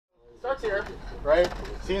parts here, right?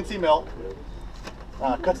 CNC mill,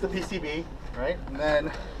 cuts the PCB, right? And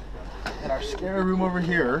then in our scary room over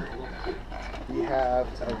here, we have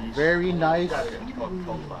a very nice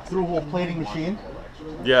through-hole plating machine.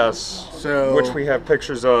 Yes. So, which we have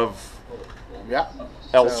pictures of. Yeah.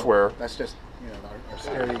 Elsewhere. So that's just our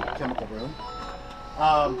scary chemical room.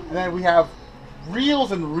 And then we have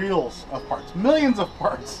reels and reels of parts, millions of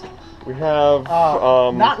parts. We have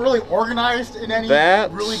not really organized in any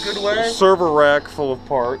really good way. Server rack full of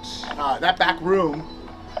parts. That back room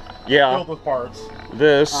filled with parts.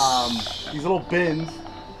 This. These little bins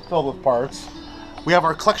filled with parts. We have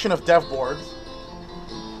our collection of dev boards.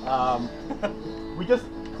 We just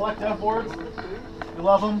collect dev boards. We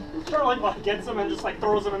love them. Sure, like gets them and just like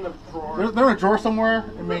throws them in the drawer. They're in a drawer somewhere.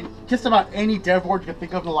 I mean, just about any dev board you can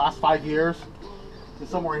think of in the last 5 years is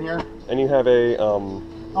somewhere in here. And you have a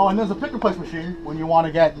Oh, and there's a pick and place machine when you want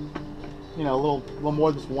to get, a little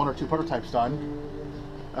more than just 1 or 2 prototypes done.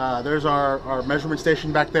 There's our measurement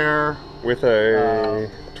station back there. With a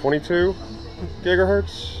 22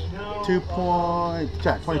 gigahertz?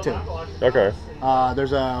 22. Okay.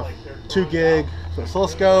 There's a 2 gig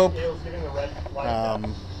oscilloscope. I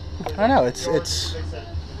don't know. It's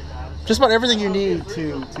just about everything you need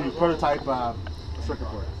to prototype a circuit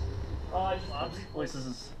board. This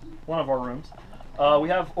is one of our rooms. We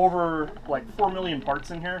have over like 4 million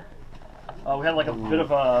parts in here. We had like a bit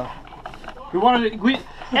of a.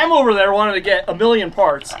 Em over there wanted to get 1 million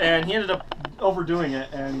parts, and he ended up overdoing it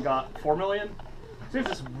and got 4 million. So there's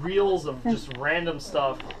just reels of just random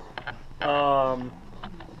stuff.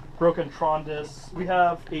 Broken Tron discs. We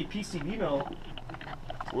have a PCB mill.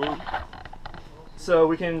 Woo. So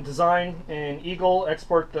we can design in Eagle,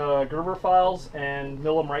 export the Gerber files, and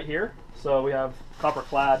mill them right here. So we have copper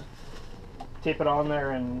clad, tape it on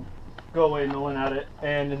there, and go away milling at it.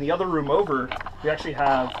 And in the other room over, we actually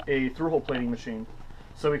have a through-hole plating machine.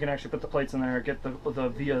 So we can actually put the plates in there, get the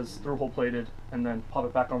vias through-hole plated, and then pop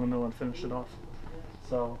it back on the mill and finish it off.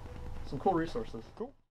 So some cool resources. Cool.